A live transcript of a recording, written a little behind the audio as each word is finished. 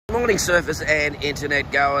Morning surfers and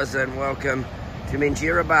internet goers, and welcome to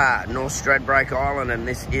Mingirra Bar, North Stradbroke Island, and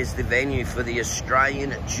this is the venue for the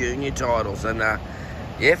Australian Junior titles. And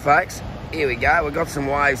yeah folks, here we go. We've got some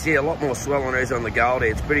waves here, a lot more swell than there is on the Goldie.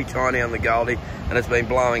 It's pretty tiny on the Goldie, and it's been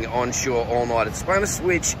blowing onshore all night. It's going to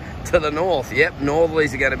switch to the north. Yep,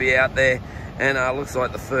 northerlies are going to be out there, and looks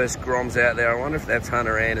like the first Grom's out there. I wonder if that's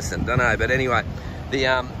Hunter Anderson, don't know. But anyway, the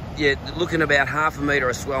yeah, looking about half a metre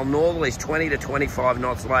of swell. Northerlies 20 to 25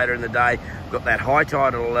 knots later in the day. Got that high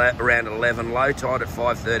tide at around 11, low tide at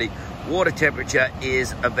 5:30. Water temperature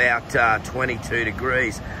is about 22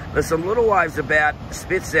 degrees. There's some little waves about,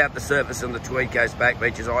 spits out the surface on the Tweed Coast back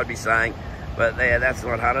beaches, I'd be saying. But yeah, that's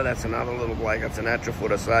not Hunter, that's another little bloke, that's a natural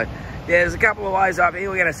footer. So yeah, there's a couple of waves up here.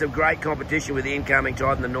 We're going to have some great competition with the incoming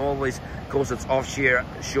tide and the northerlies. Of course, it's offshore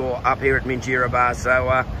up here at Mingirra Bar. So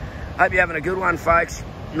hope you're having a good one, folks.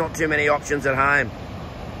 Not too many options at home.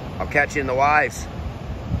 I'll catch you in the waves.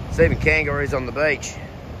 It's even kangaroos on the beach.